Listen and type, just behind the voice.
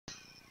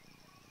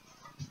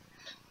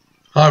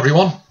Hi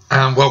everyone,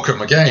 and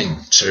welcome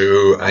again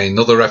to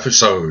another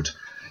episode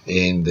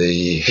in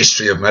the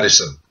history of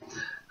medicine.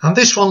 And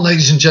this one,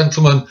 ladies and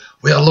gentlemen,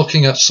 we are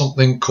looking at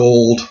something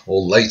called,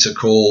 or later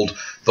called,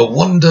 the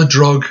wonder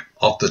drug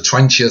of the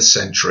 20th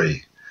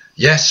century.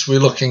 Yes, we're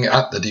looking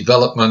at the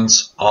development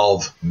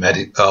of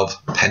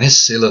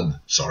penicillin.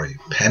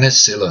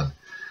 Penicillin.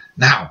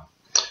 Now,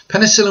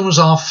 penicillin was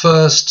our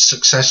first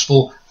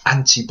successful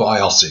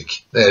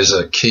antibiotic. There's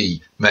a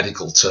key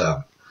medical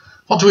term.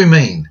 What do we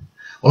mean?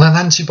 Well, an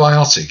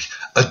antibiotic,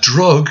 a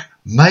drug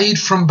made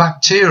from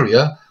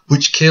bacteria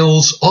which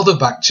kills other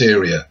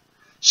bacteria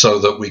so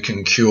that we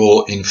can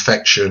cure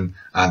infection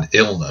and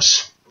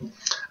illness.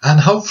 And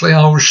hopefully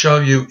I will show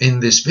you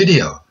in this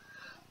video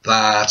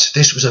that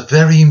this was a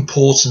very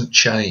important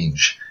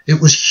change.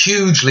 It was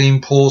hugely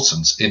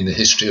important in the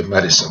history of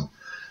medicine.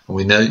 And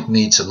we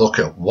need to look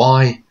at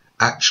why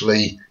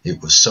actually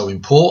it was so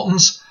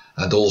important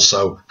and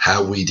also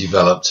how we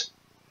developed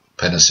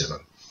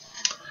penicillin.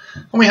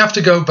 And we have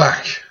to go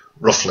back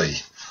roughly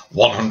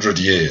 100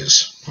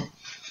 years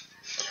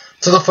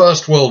to the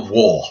First World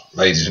War,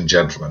 ladies and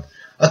gentlemen,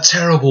 a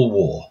terrible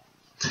war.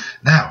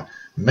 Now,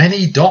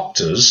 many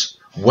doctors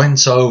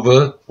went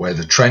over where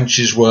the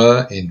trenches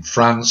were in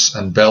France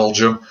and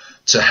Belgium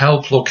to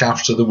help look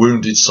after the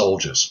wounded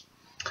soldiers.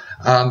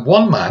 And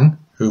one man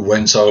who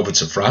went over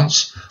to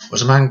France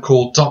was a man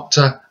called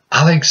Dr.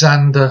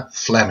 Alexander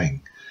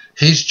Fleming.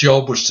 His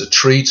job was to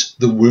treat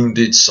the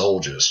wounded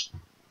soldiers.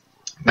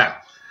 Now,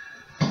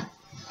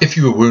 if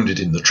you were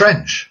wounded in the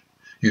trench,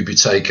 you'd be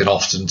taken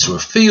often to a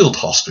field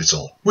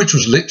hospital, which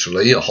was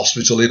literally a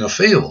hospital in a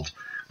field.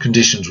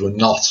 Conditions were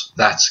not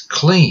that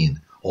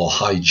clean or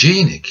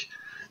hygienic.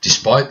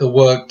 Despite the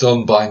work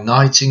done by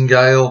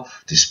Nightingale,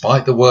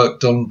 despite the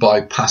work done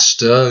by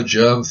Pasteur,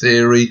 germ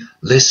theory,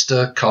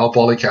 Lister,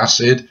 carbolic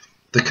acid,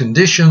 the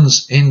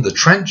conditions in the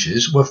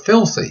trenches were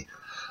filthy,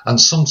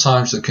 and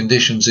sometimes the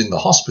conditions in the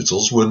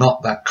hospitals were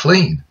not that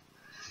clean.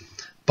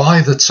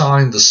 By the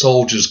time the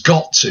soldiers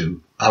got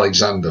to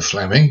Alexander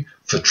Fleming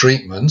for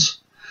treatment,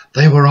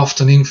 they were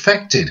often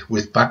infected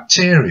with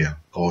bacteria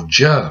or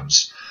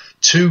germs,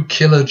 two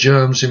killer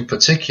germs in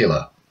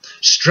particular,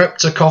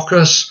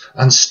 Streptococcus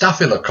and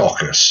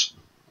Staphylococcus.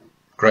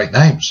 Great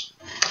names.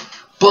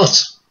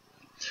 But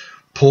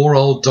poor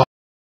old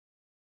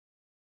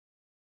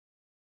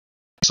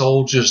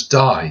soldiers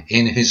die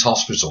in his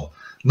hospital,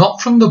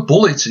 not from the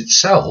bullet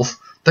itself.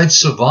 They'd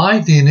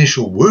survived the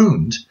initial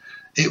wound.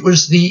 It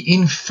was the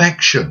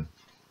infection.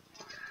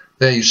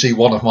 There you see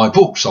one of my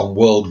books on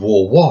World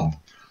War I.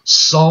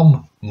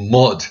 Some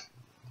mud.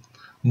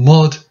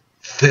 Mud,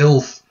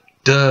 filth,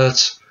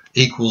 dirt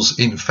equals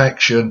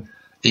infection,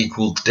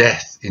 equals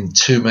death in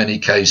too many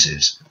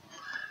cases.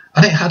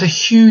 And it had a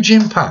huge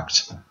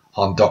impact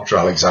on Dr.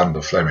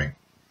 Alexander Fleming.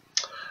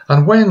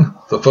 And when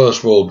the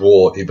First World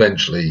War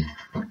eventually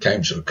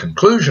came to a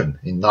conclusion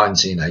in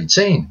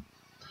 1918,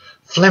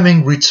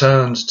 Fleming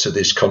returned to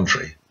this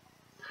country.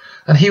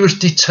 And he was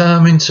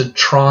determined to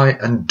try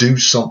and do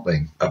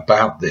something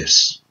about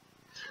this.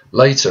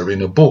 Later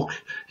in a book,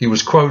 he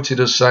was quoted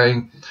as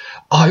saying,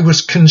 "I was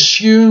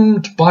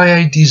consumed by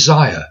a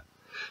desire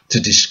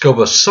to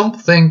discover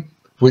something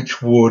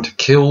which would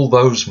kill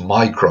those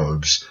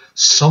microbes,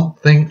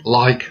 something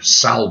like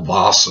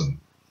salvarsan."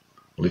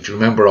 Well, if you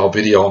remember our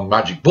video on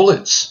magic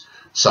bullets,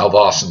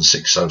 salvarsan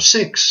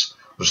 606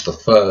 was the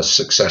first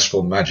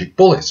successful magic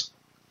bullet.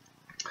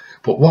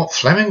 But what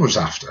Fleming was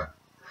after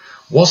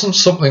wasn't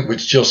something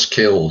which just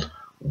killed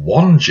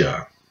one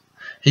germ.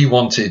 He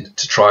wanted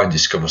to try and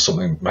discover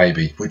something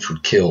maybe which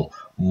would kill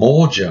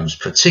more germs,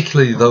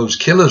 particularly those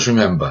killers,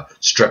 remember,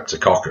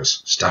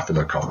 Streptococcus,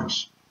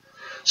 Staphylococcus.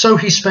 So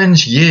he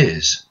spends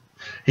years.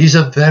 He's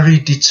a very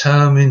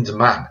determined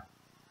man.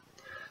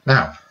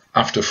 Now,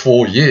 after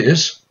 4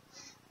 years,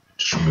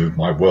 just remove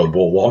my World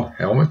War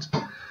I helmet.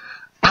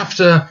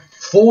 After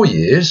 4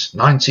 years,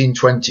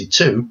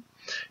 1922,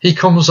 he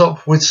comes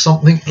up with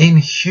something in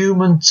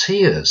human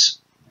tears,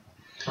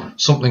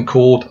 something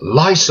called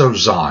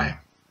Lysozyme.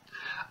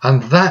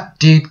 And that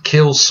did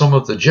kill some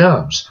of the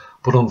germs,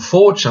 but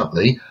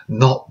unfortunately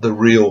not the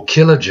real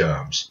killer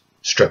germs,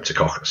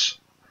 Streptococcus.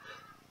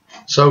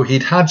 So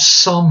he'd had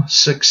some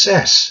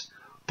success,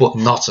 but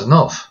not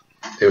enough.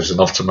 It was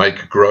enough to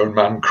make a grown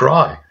man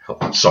cry.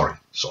 Oh, sorry.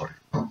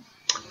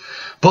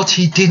 But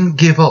he didn't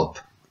give up.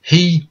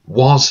 He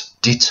was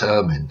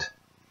determined.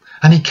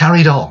 And he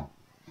carried on.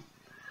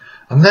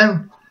 And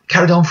then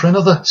carried on for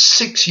another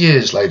 6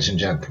 years, ladies and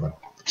gentlemen.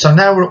 So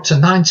now we're up to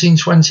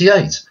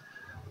 1928.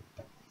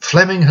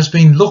 Fleming has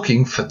been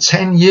looking for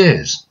 10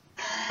 years.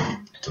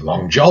 It's a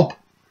long job.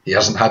 He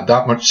hasn't had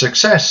that much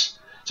success.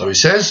 So he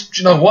says,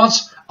 do you know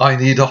what? I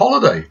need a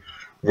holiday.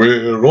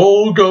 We're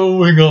all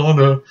going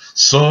on a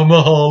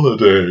summer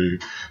holiday.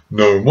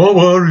 No more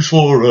worries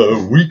for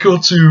a week or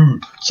two.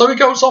 So he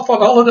goes off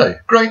on holiday.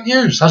 Great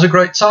news. Has a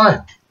great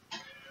time.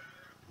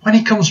 When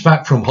he comes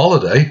back from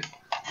holiday,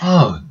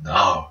 oh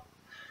no.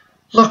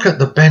 Look at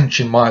the bench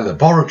in my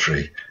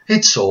laboratory.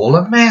 It's all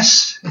a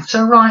mess. It's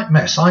a right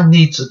mess. I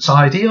need to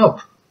tidy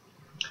up.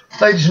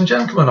 Ladies and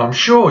gentlemen, I'm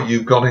sure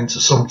you've gone into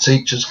some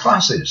teachers'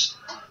 classes.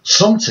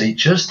 Some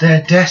teachers,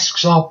 their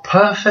desks are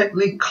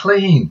perfectly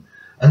clean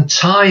and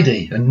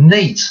tidy and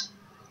neat.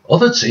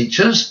 Other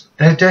teachers,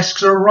 their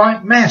desks are a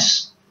right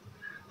mess.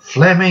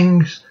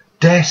 Fleming's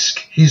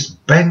desk, his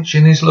bench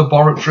in his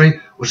laboratory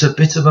was a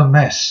bit of a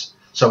mess.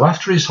 So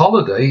after his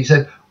holiday, he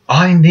said,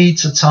 I need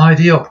to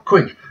tidy up.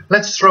 Quick,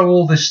 let's throw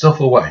all this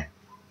stuff away.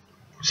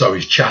 So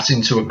he's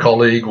chatting to a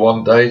colleague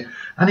one day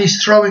and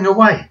he's throwing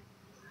away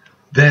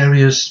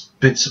various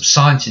bits of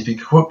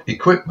scientific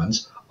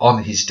equipment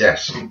on his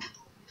desk.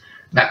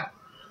 Now,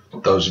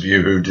 those of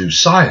you who do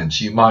science,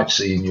 you might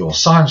see in your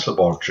science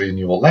laboratory, in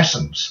your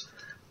lessons,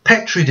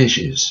 Petri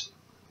dishes.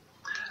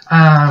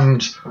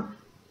 And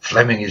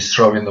Fleming is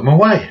throwing them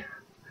away.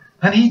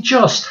 And he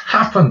just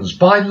happens,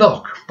 by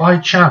luck, by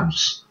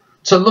chance,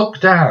 to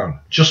look down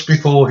just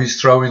before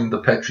he's throwing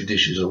the Petri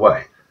dishes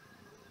away.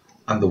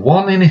 And the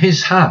one in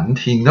his hand,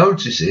 he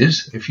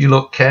notices, if you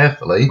look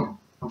carefully,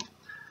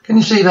 can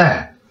you see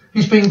there?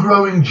 He's been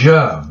growing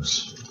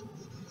germs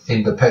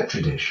in the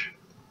Petri dish.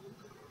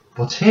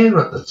 But here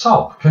at the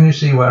top, can you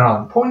see where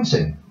I'm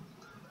pointing,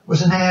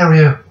 was an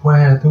area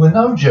where there were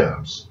no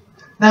germs.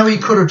 Now he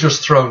could have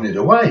just thrown it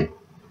away.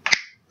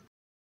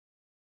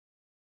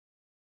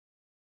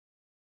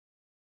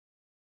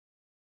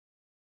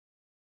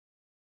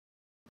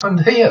 And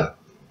here,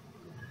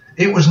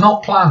 it was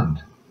not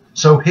planned.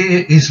 So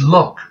here is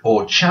luck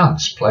or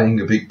chance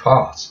playing a big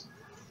part.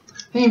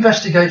 He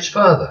investigates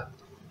further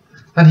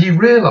and he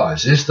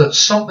realises that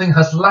something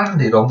has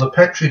landed on the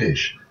Petri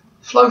dish,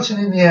 floating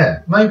in the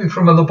air, maybe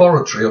from a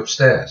laboratory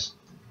upstairs.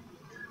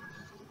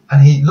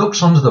 And he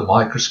looks under the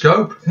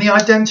microscope and he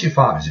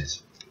identifies it.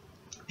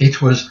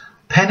 It was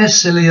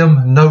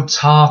Penicillin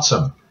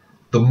notatum.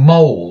 The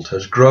mould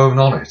has grown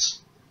on it.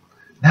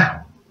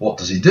 Now, what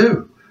does he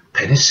do?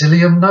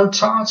 Penicillin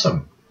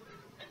notatum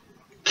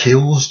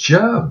kills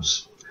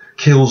germs,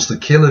 kills the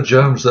killer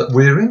germs that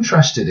we're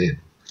interested in.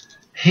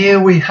 Here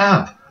we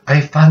have a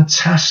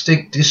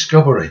fantastic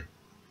discovery.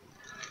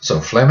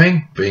 So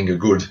Fleming, being a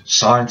good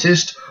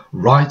scientist,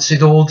 writes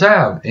it all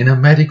down in a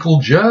medical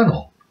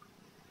journal.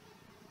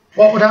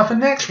 What would happen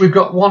next? We've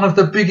got one of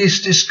the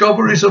biggest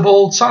discoveries of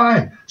all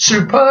time.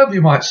 Superb,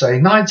 you might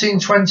say.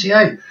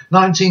 1928,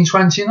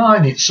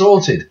 1929, it's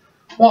sorted.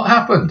 What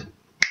happened?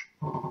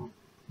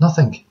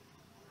 Nothing.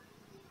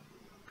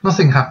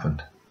 Nothing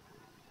happened.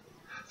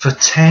 For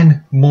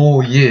 10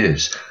 more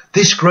years.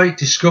 This great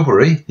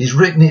discovery, he's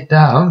written it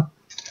down,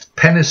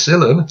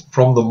 penicillin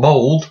from the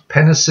mould,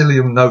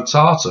 Penicillium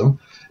notatum,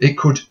 it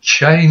could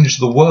change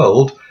the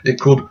world, it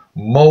could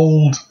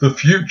mould the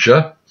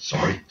future.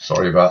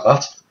 Sorry about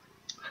that.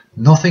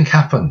 Nothing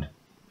happened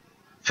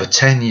for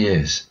 10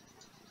 years.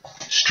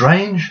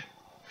 Strange,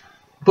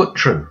 but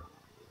true.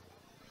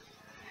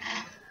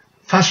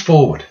 Fast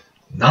forward,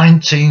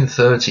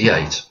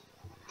 1938.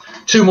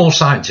 Two more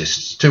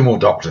scientists, two more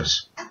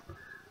doctors.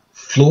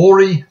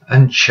 Florey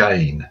and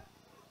Chain,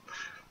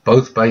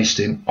 both based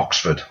in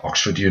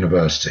Oxford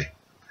University.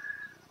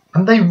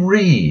 And they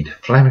read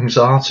Fleming's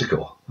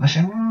article. I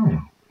say,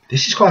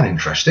 this is quite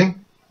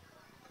interesting.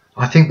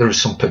 I think there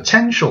is some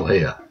potential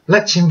here.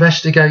 Let's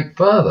investigate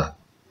further.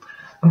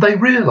 And they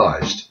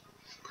realised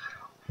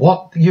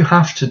what you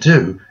have to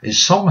do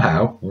is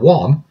somehow,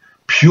 one,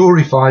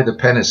 purify the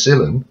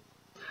penicillin,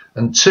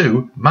 and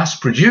two, mass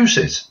produce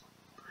it.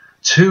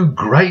 Two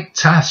great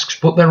tasks,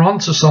 but they're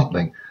onto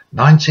something.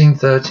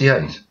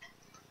 1938,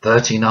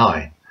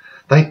 39.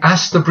 They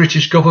asked the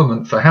British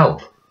government for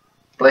help.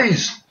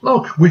 Please,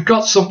 look, we've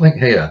got something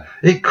here.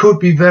 It could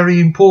be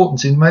very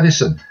important in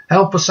medicine.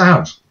 Help us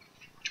out.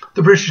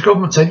 The British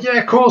government said, yeah,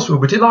 of course, we'll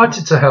be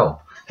delighted to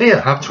help.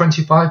 Here, have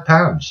 £25.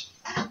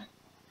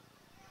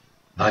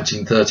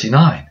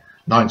 1939,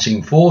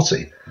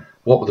 1940.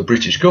 What were the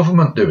British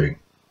government doing?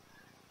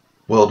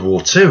 World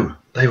War II.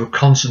 They were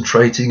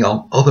concentrating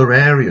on other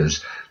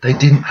areas. They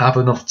didn't have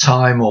enough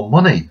time or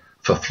money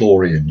for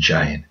Florey and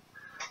Chain.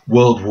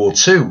 World War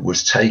II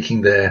was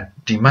taking their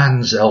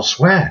demands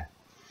elsewhere.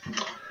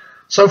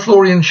 So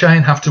Florey and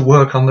Chain have to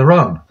work on their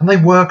own, and they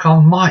work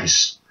on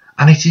mice.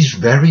 And it is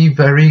very,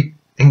 very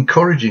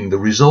encouraging. The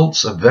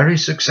results are very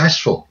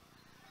successful.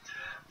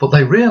 But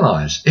they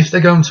realise if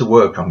they're going to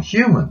work on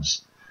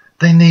humans,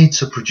 they need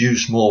to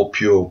produce more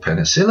pure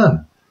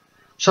penicillin.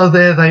 So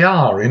there they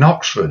are in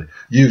Oxford,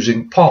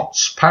 using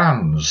pots,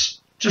 pans,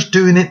 just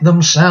doing it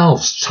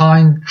themselves,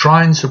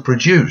 trying to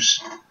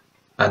produce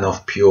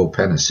enough pure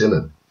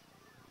penicillin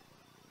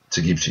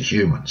to give to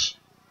humans.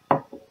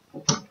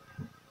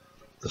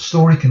 The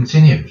story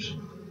continues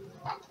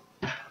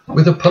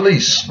with a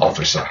police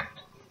officer,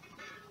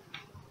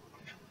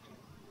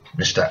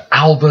 Mr.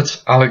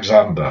 Albert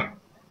Alexander.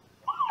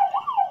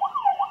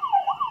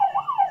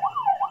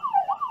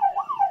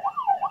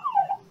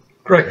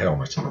 Great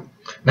helmet.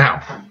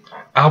 Now,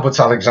 Albert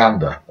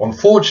Alexander,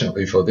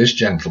 unfortunately for this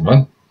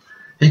gentleman,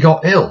 he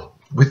got ill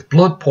with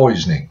blood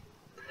poisoning.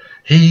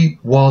 He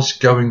was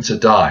going to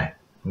die.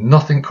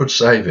 Nothing could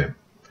save him.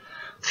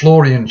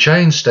 Florey and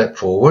Chain stepped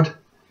forward.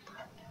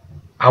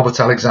 Albert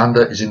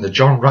Alexander is in the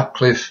John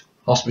Radcliffe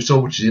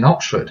Hospital, which is in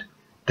Oxford.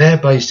 They're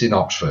based in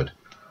Oxford.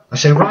 I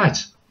say, right,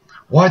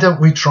 why don't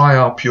we try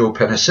our pure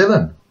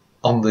penicillin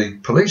on the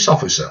police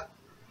officer?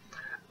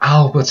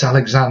 Albert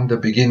Alexander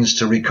begins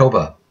to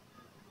recover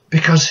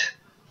because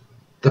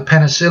the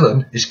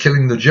penicillin is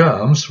killing the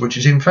germs which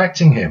is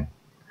infecting him.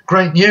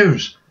 Great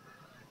news.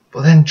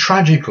 But then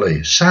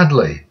tragically,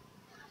 sadly,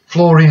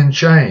 Florian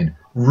Chain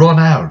run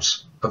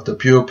out of the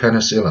pure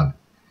penicillin.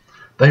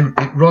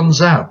 It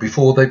runs out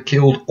before they've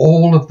killed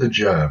all of the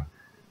germ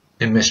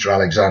in Mr.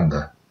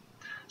 Alexander.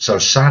 So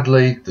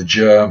sadly, the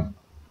germ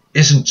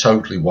isn't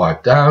totally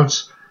wiped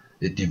out.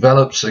 It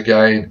develops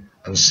again,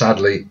 and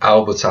sadly,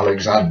 Albert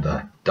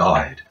Alexander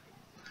died.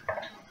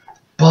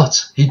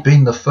 But he'd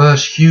been the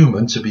first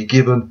human to be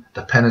given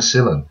the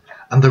penicillin,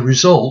 and the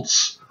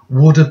results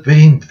would have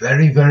been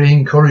very, very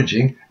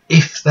encouraging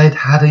if they'd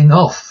had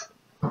enough.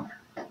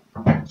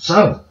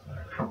 So,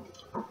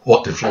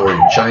 what did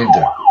Florian Chain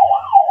do?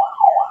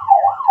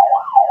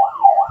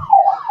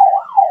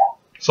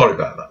 Sorry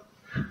about that.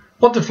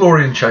 What did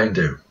Florian Chain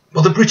do?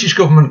 Well, the British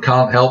government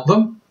can't help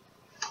them.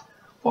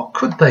 What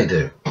could they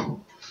do?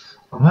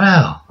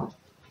 Well,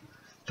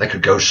 they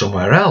could go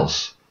somewhere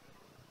else.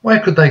 Where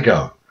could they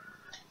go?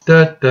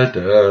 Da, da,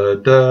 da,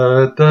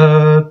 da,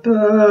 da,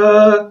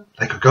 da.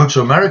 They could go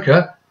to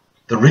America,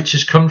 the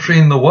richest country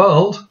in the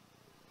world.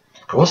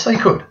 Of course they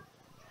could.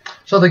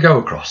 So they go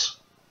across.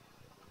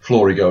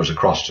 Florey goes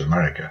across to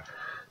America.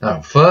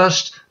 Now,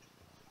 first,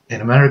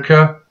 in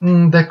America,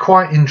 they're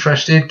quite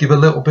interested, give a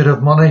little bit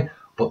of money,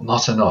 but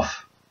not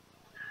enough.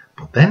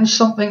 But then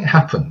something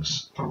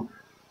happens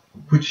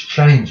which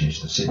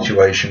changes the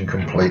situation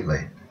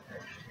completely.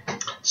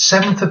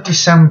 7th of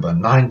December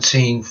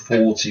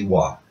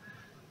 1941.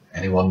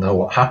 Anyone know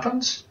what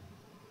happens?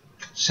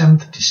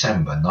 7th of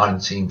December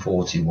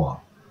 1941,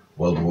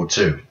 World War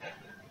II.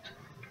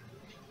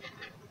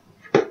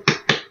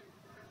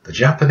 The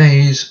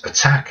Japanese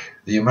attack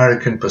the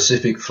American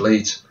Pacific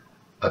Fleet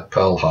at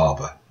Pearl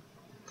Harbor.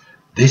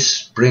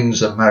 This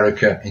brings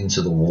America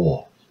into the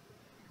war.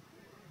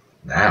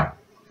 Now,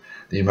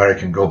 the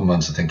American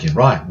government are thinking,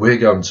 right, we're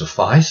going to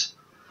fight.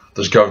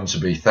 There's going to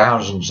be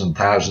thousands and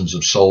thousands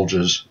of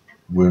soldiers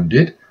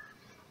wounded.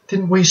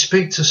 Didn't we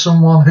speak to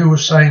someone who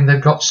was saying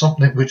they've got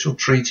something which will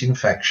treat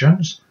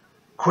infections?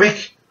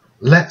 Quick,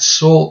 let's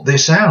sort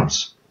this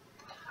out.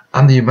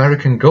 And the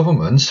American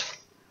government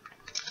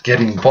get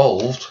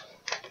involved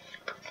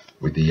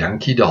with the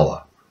Yankee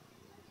dollar.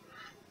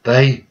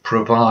 They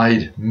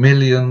provide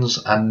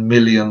millions and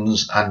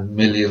millions and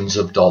millions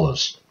of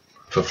dollars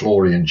for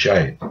Florian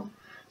Chain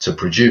to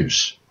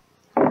produce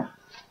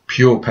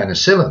pure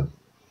penicillin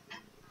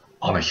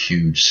on a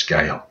huge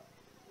scale,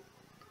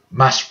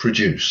 mass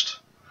produced.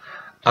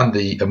 And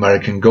the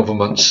American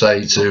government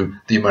say to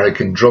the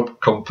American drug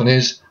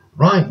companies,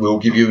 right, we'll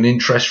give you an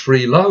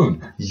interest-free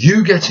loan.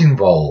 You get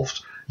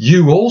involved.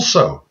 You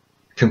also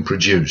can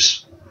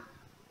produce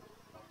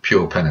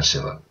pure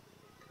penicillin.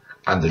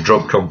 And the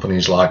drug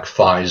companies like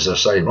Pfizer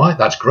say, right,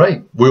 that's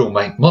great. We'll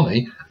make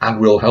money and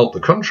we'll help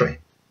the country.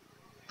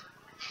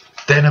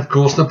 Then, of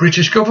course, the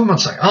British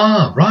government say,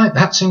 right,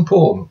 that's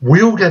important.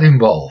 We'll get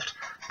involved.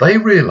 They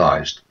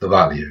realised the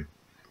value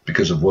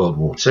because of World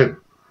War II.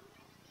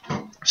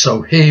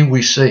 So here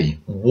we see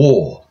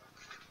war,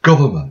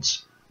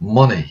 government,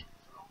 money,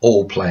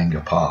 all playing a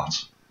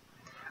part.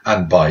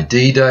 And by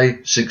D-Day,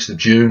 6th of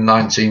June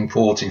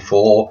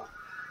 1944,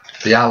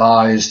 the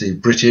Allies, the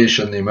British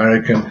and the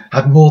American,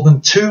 had more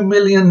than 2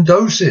 million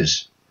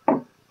doses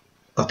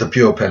of the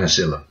pure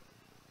penicillin.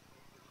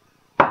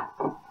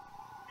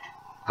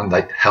 And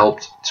they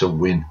helped to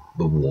win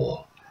the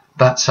war.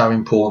 That's how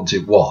important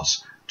it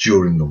was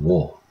during the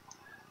war,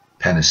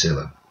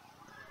 penicillin.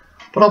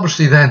 But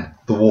obviously then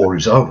the war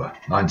is over,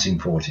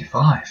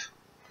 1945.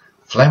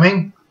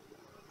 Fleming,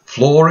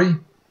 Florey,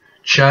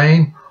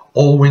 Chain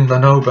all win the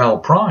Nobel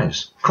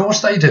Prize. Of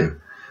course they do,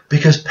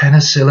 because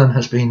penicillin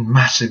has been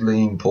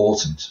massively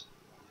important.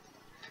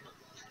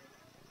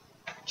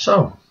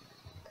 So,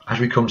 as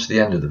we come to the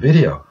end of the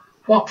video,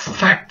 what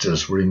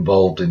factors were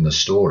involved in the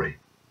story?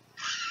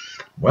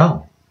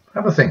 Well,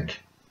 have a think.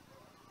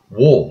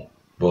 War,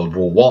 World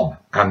War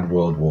I and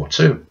World War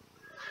II.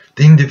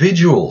 The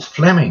individuals,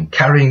 Fleming,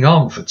 carrying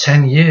on for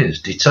 10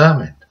 years,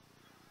 determined.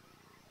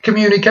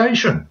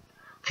 Communication,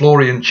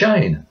 Florian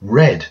Chain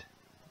read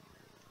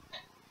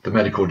the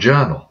medical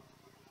journal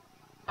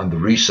and the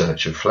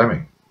research of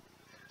Fleming.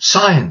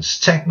 Science,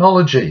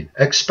 technology,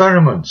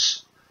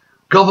 experiments,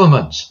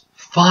 government,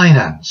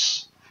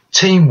 finance,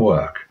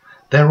 teamwork,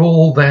 they're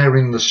all there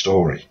in the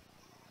story.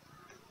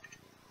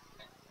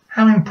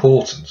 How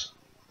important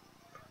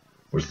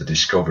was the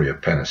discovery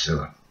of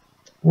penicillin?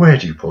 Where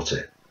do you put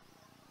it?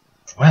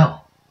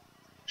 Well,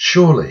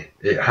 surely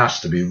it has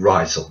to be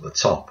right at the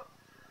top.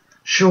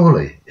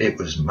 Surely it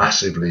was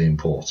massively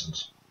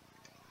important.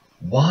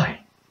 Why?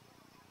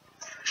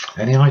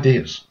 Any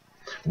ideas?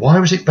 Why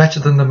was it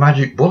better than the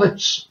magic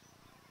bullets?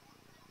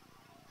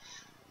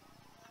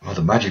 Well,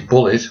 the magic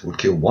bullet would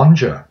kill one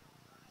germ.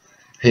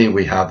 Here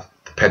we have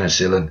the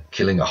penicillin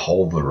killing a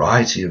whole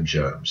variety of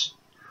germs.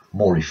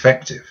 More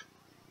effective.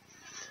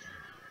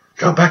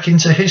 Go back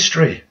into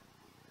history.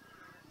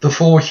 The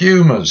 4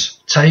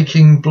 humours,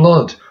 taking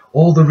blood,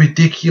 all the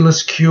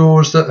ridiculous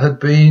cures that had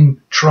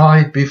been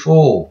tried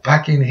before,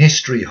 back in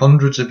history,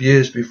 hundreds of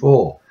years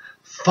before.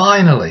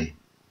 Finally,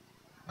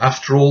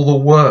 after all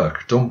the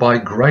work done by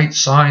great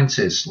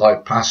scientists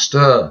like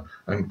Pasteur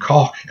and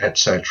Koch,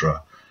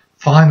 etc.,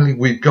 finally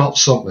we've got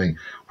something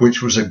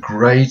which was a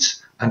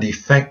great and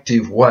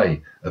effective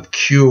way of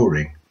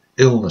curing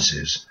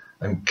illnesses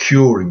and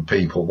curing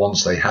people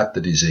once they had the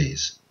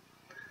disease.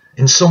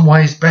 In some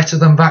ways better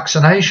than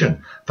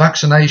vaccination.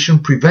 Vaccination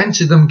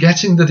prevented them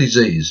getting the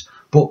disease,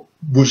 but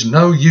was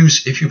no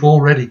use if you've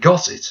already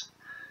got it.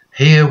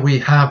 Here we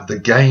have the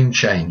game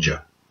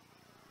changer.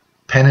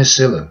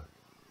 Penicillin.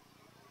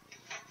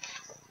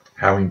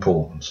 How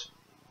important.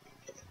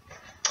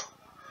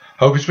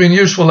 Hope it's been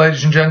useful,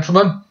 ladies and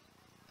gentlemen.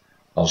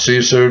 I'll see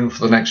you soon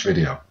for the next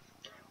video.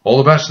 All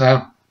the best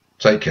now.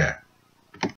 Take care.